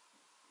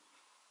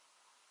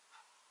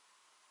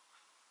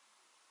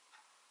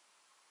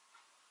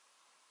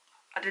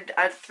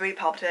had 3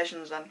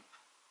 palpitations then.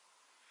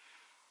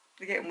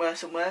 They're getting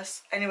worse and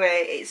worse.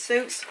 Anyway, it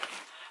suits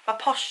my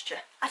posture.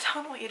 I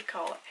don't know what you'd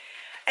call it.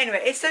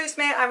 Anyway, it suits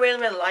me. I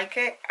really, really like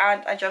it.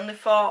 And I generally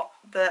thought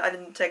that I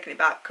didn't take it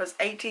back because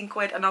 18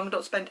 quid. I normally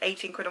don't spend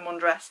 18 quid on one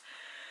dress.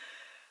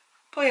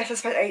 But yes, I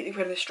spent 80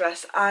 quid on this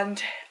dress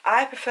and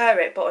I prefer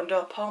it buttoned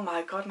up. Oh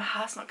my god, my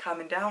heart's not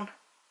calming down.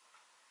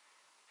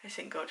 This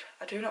ain't good.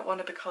 I do not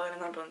want to be calling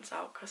an ambulance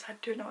out because I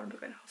do not want to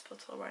be going to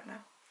hospital right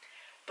now.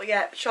 But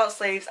yeah, short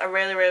sleeves, I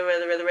really, really,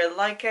 really, really, really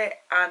like it.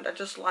 And I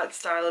just like the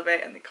style of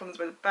it, and it comes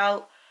with a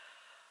belt.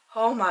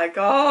 Oh my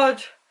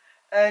god.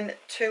 And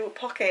 2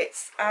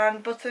 pockets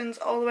and buttons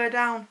all the way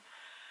down.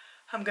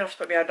 I'm going to have to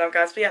put my hand down,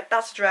 guys. But yeah,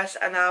 that's the dress.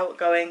 I'm now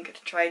going to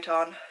try it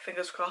on.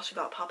 Fingers crossed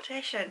without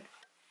palpitation.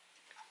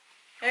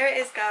 Here it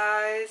is,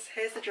 guys.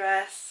 Here's the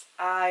dress.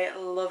 I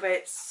love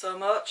it so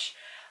much.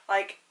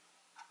 Like,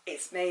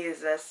 it's me,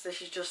 is this?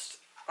 This is just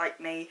like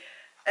me.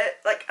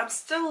 Like, I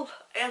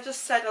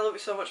just said I love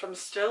it so much, but I'm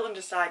still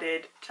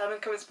undecided. Tell me in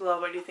the comments below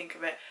what you think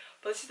of it.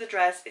 But this is the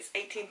dress. It's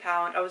 £18.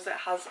 Obviously, it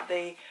has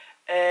the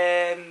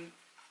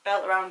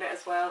belt around it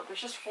as well.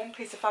 It's just one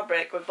piece of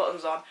fabric with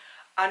buttons on.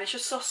 And it's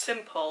just so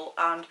simple.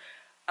 And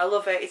I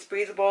love it. It's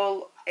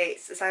breathable.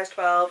 It's a size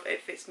 12.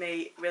 It fits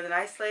me really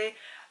nicely.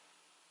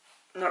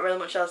 Not really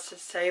much else to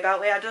say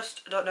about it. I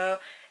just don't know.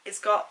 It's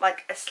got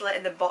like a slit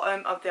in the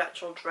bottom of the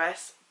actual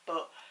dress,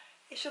 but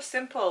it's just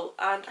simple.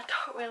 And I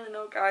don't really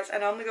know, guys. I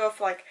normally go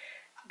for like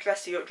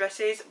dressy up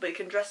dresses, but you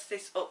can dress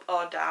this up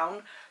or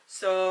down.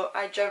 So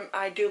I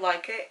do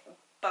like it,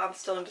 but I'm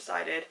still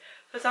undecided.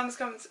 So I'm just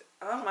going to,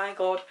 oh my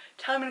god,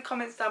 tell me in the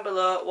comments down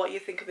below what you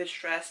think of this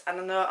dress. And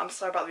I know I'm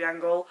sorry about the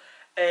angle.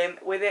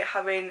 With it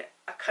having,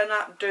 I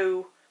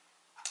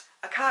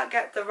can't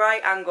get the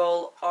right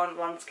angle on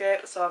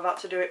landscape, so I've had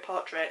to do it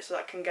portrait so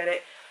that I can get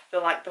it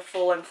the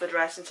full length of the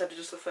dress instead of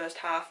just the first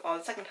half or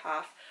the second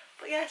half.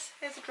 But yes,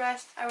 here's the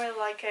dress. I really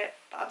like it,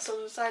 but I'm still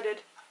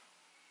undecided.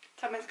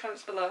 Tell me in the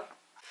comments below.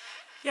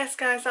 Yes,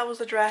 guys, that was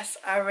the dress.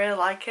 I really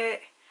like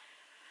it,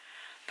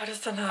 but I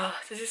just don't know.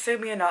 Does it suit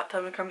me or not?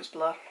 Tell me in the comments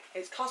below.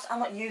 It's because I'm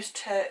not used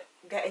to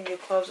getting new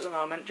clothes at the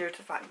moment due to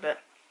the fact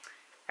that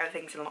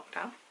everything's in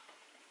lockdown.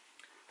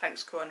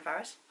 Thanks,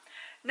 coronavirus.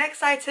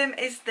 Next item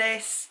is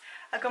this.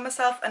 I got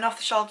myself an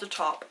off-the-shoulder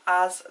top,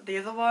 as the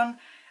other one,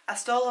 I've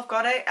still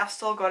got it, and I've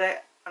still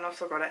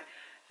got it.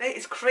 It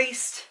is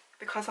creased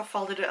because I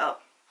folded it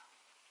up.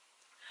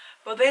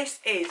 But this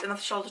is an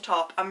off-the-shoulder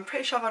top. I'm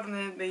pretty sure I've had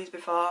one of these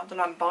before. I don't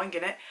know, I'm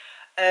boinging it.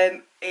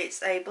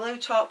 It's a blue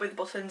top with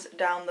buttons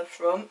down the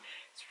front.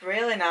 It's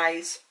really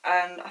nice,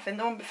 and I think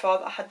the one before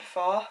that I had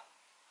before, I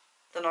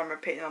don't know, I'm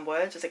repeating my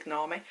words, just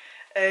ignore me.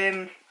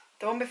 The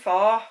one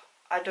before,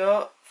 I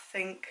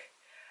think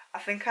I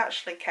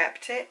actually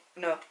kept it.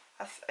 No,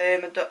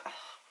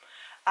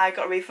 I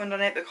got a refund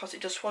on it because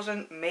it just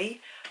wasn't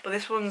me. But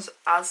this one's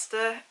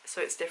Asda,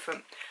 so it's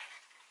different,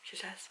 she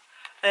says.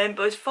 But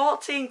it's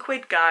 14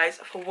 quid, guys,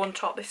 for one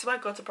top. This is why I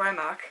go to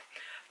Primark.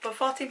 But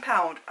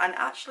 £14, and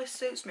actually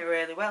suits me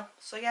really well.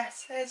 So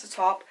yes, here's the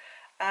top.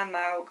 I'm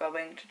now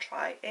going to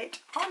try it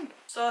on.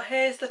 So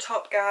here's the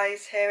top,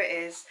 guys. Here it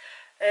is.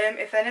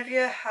 If any of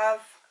you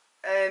have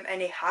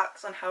any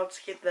hacks on how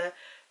to keep the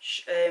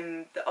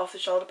off the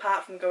shoulder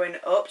part from going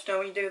up. Do you know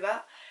when you do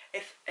that?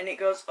 And it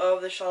goes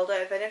over the shoulder.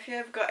 If any of you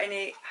have got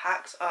any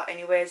hacks or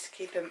any ways to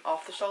keep them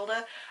off the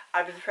shoulder,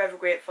 I'd be forever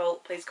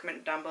grateful. Please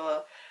comment down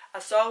below. I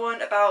saw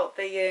one about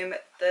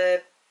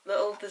there's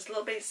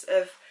little bits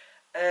of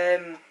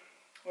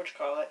what do you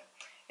call it?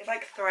 It's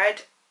like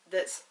thread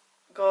that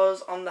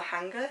goes on the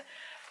hanger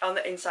on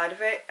the inside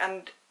of it,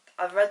 and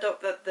I've read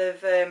up that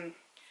they've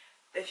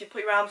if you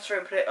put your arms through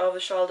and put it over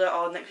the shoulder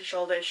or next to the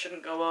shoulder, it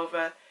shouldn't go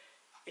over.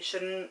 It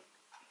shouldn't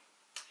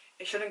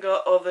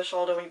go over the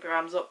shoulder when you put your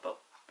arms up, but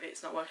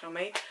it's not working on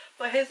me.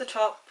 But here's the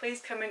top.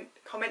 Please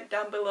comment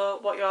down below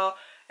what your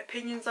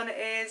opinions on it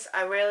is.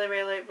 I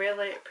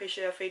really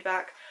appreciate your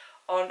feedback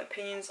on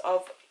opinions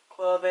of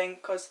clothing,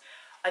 because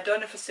I don't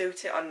know if I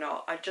suit it or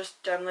not. I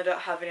just generally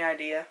don't have any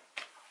idea,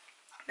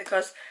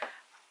 because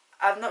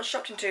I've not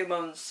shopped in 2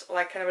 months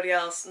like anybody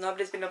else.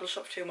 Nobody's been able to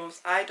shop for 2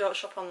 months. I don't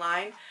shop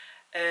online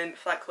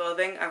for like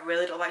clothing. I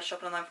really don't like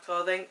shopping online for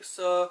clothing,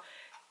 so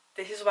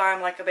this is where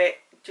I'm like a bit,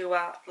 do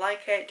I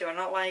like it, do I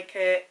not like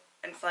it?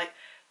 And it's like,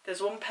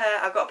 there's one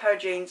pair, I've got a pair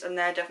of jeans and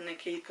they're definitely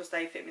key because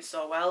they fit me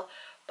so well,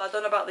 but I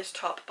don't know about this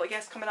top. But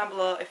yes, comment down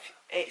below if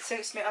it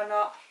suits me or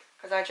not,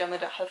 because I generally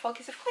don't have a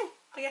focus of clue.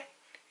 But yeah,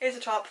 here's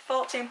the top,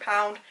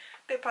 £14,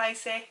 bit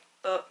pricey,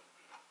 but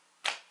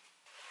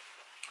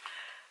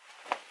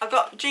I've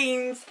got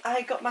jeans.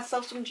 I got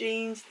myself some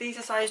jeans. These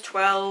are size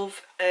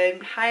 12,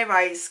 high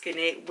rise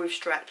skinny with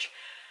stretch.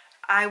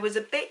 I was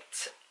a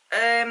bit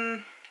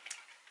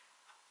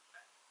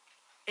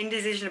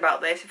indecision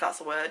about this, if that's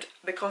a word,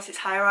 because it's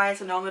high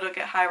rise. I normally don't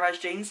get high rise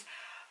jeans,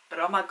 but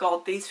oh my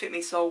god, these fit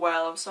me so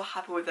well. I'm so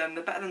happy with them.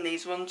 They're better than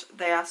these ones.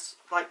 They are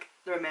like,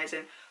 they're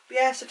amazing. But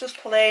yeah, so just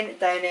plain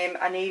denim.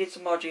 I needed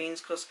some more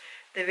jeans because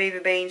they've either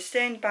been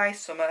stained by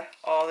summer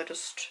or they're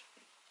just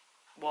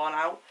worn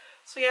out.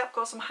 So yeah, I've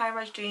got some high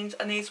rise jeans,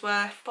 and these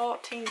were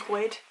 14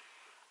 quid.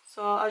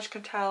 So as you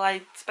can tell,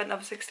 I spent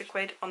over 60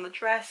 quid on the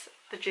dress,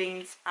 the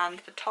jeans and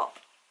the top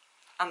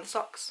and the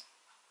socks.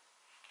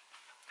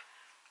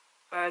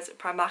 Whereas at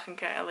Primark I can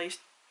get at least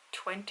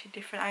 20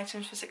 different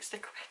items for 60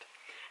 quid.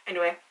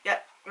 Anyway, yeah,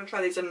 I'm going to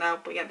try these on now,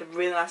 but yeah, they're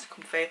really nice and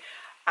comfy,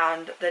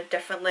 and they're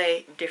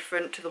definitely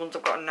different to the ones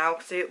I've got on now,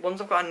 because the ones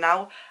I've got on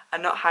now are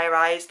not high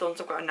rise. The ones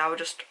I've got on now are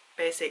just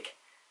basic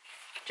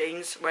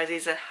jeans, whereas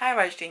these are high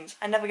rise jeans.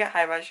 I never get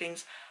high rise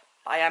jeans,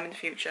 but I am in the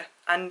future,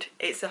 and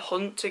it's a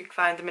hunt to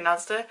find them in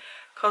Asda,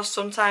 because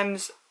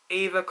sometimes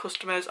either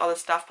customers or the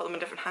staff put them in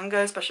different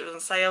hangers, especially if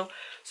it's on sale,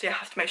 so you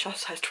have to make sure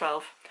it's size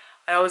 12.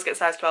 I always get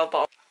size 12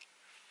 bottom.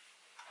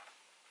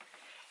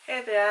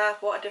 Here they are.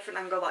 What a different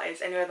angle that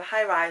is. Anyway, they're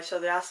high rise, so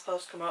they are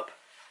supposed to come up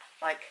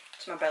like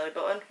to my belly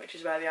button, which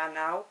is where they are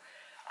now,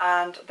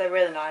 and they're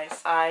really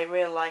nice. I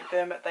really like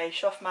them. They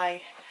shove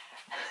my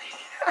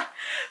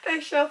they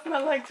shove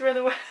my legs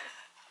really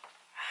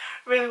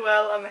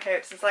well on the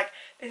hips. It's like,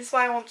 this is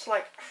why I want to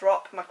like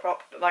crop my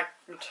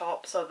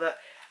top so that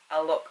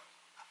I look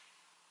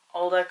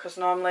older, because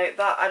normally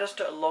that I just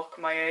don't look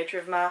my age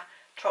with my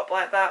top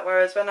like that,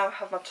 whereas when I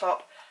have my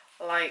top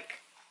like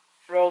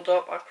rolled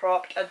up or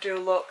cropped, I do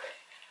look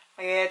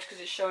my age because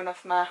it's showing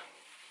off my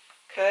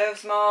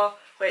curves more,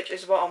 which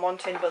is what I'm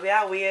wanting. But they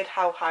are weird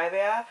how high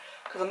they are,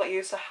 because I'm not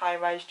used to high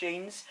rise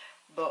jeans.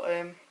 But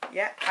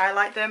yeah, I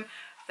like them.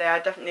 They are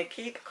definitely a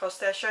keep because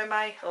they're showing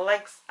my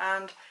legs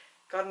and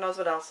God knows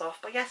what else off.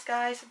 But yes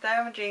guys,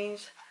 they're my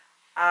jeans.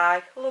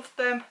 I love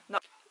them.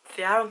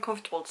 They are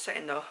uncomfortable to sit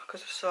in though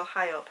because they're so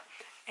high up.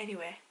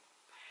 Anyway,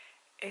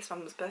 it's my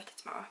mum's birthday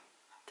tomorrow.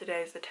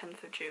 Today is the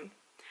 10th of June,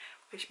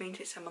 which means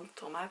it's a month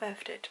till my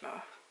birthday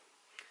tomorrow.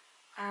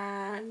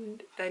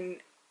 And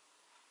then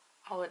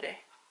holiday,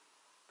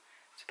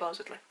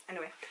 supposedly.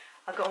 Anyway,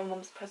 I got my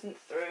mum's present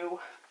through.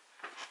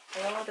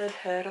 I ordered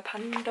her a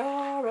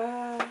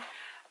Pandora.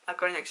 I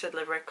got an extra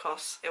delivery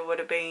because it would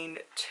have been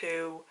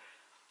too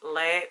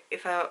late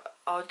if I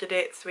ordered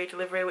it 3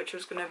 delivery, which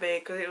was going to be,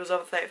 because it was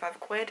over 35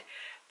 quid.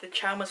 The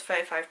charm was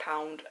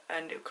 £35,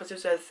 and because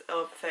it was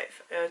over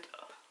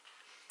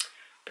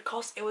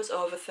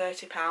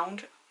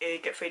 £30, you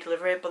get free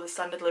delivery, but the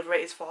standard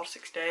delivery is 4 to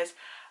 6 days,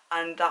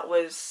 and that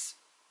was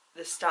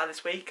the start of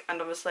this week,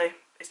 and obviously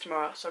it's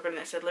tomorrow, so I got an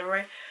extra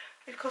delivery.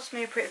 It cost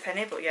me a pretty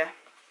penny, but yeah.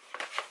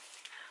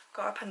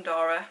 Got a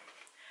Pandora.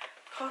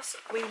 Because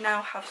we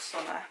now have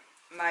summer,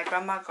 my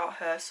grandma got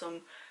her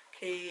some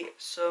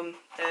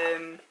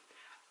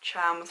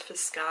charms for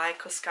Sky,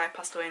 because Sky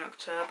passed away in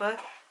October.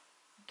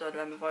 Don't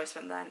know where my voice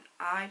went then.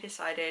 I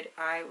decided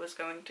I was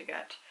going to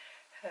get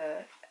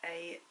her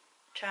a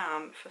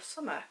charm for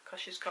summer, because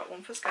she's got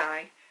one for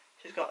Sky.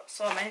 She's got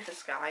so many for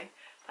Sky,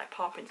 like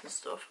paw prints and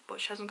stuff, but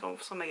she hasn't gone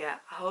for summer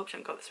yet. I hope she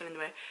hasn't got this one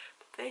anyway.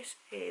 But this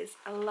is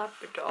a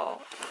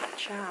Labrador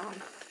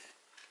charm.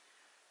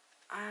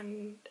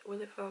 And will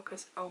it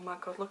focus? Oh my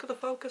god, look at the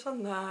focus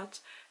on that.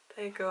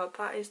 There you go,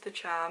 that is the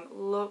charm.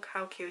 Look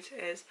how cute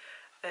it is.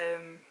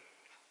 It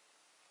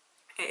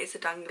is a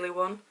dangly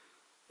one.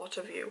 What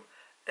a view.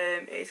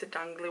 It is a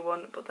dangly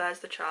one, but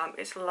there's the charm.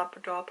 It's a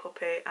Labrador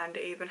puppy, and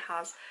it even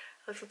has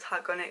a little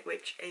tag on it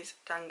which is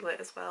dangly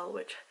as well,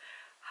 which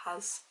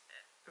has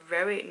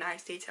very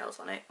nice details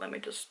on it. Let me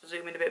just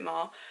zoom in a bit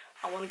more.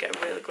 I want to get a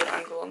really good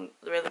angle on,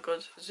 really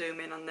good zoom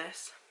in on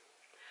this.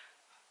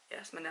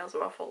 Yes, my nails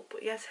are awful,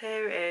 but yes,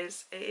 here it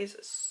is. It is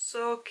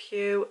so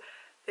cute.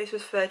 This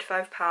was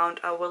 £35.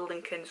 I will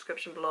link in the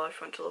description below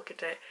if you want to look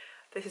at it.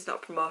 This is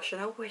not a promotion,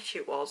 I wish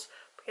it was.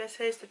 But yes,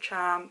 here's the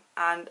charm,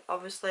 and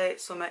obviously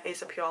Summer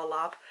is a pure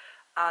lab,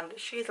 and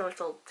she's a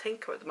little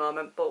tinker at the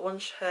moment, but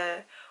once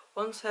her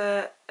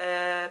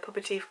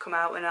puppy teeth come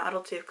out and her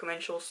adult teeth come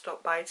in, she'll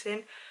stop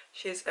biting.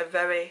 She's a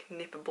very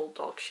nippable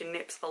dog. She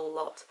nips a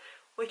lot,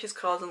 which is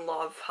causing a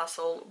lot of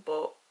hassle,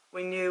 but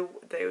we knew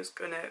that she was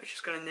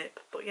gonna nip.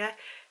 But yeah,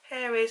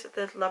 here is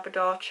the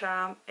Labrador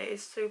charm. It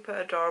is super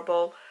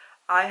adorable.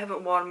 I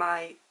haven't worn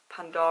my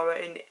Pandora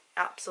in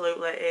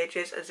absolutely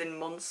ages, as in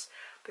months,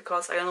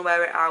 because I only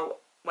wear it out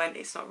when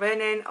it's not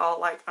raining or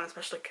like on a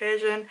special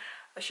occasion.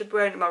 I should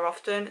wear it more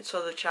often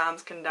so the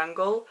charms can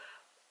dangle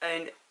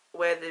and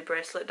wear the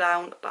bracelet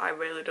down, but I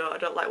really don't. I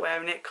don't like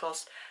wearing it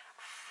because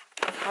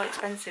of how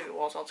expensive it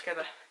was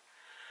altogether.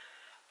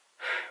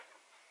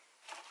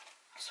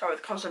 Sorry,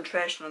 the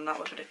concentration on that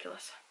was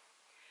ridiculous.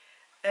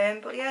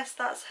 But yes,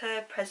 that's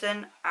her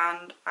present,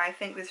 and I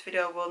think this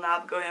video will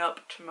now be going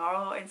up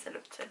tomorrow instead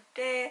of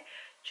today,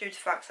 due to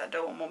the fact that I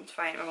don't want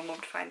my mum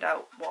to find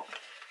out what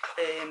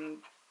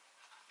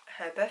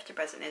her birthday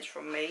present is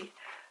from me.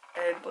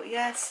 But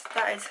yes,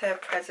 that is her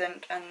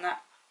present, and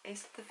that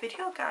is the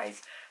video,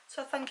 guys.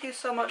 So thank you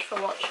so much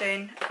for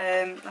watching.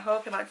 I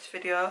hope you liked this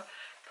video.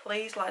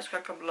 Please like,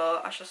 subscribe, comment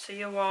below. I shall see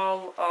you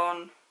all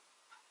on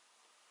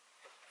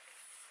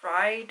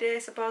Friday,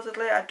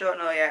 supposedly. I don't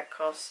know yet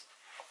because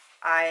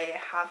I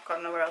have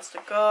got nowhere else to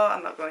go.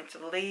 I'm not going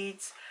to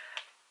Leeds.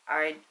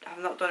 I have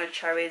not done a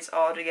cherries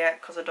order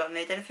yet because I don't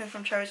need anything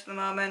from cherries at the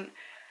moment.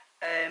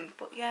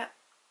 But yeah,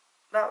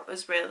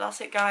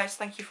 that's it, guys.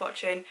 Thank you for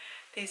watching.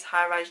 These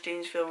high-rise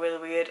jeans feel really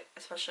weird,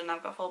 especially now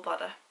I've got a full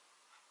bladder,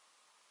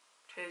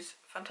 which is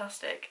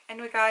fantastic.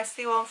 Anyway, guys,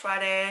 see you on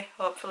Friday,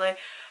 hopefully,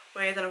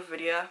 with another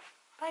video.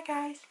 Bye,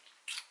 guys.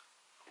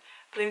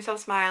 Believe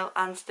yourself, smile,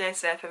 and stay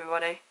safe,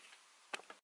 everybody.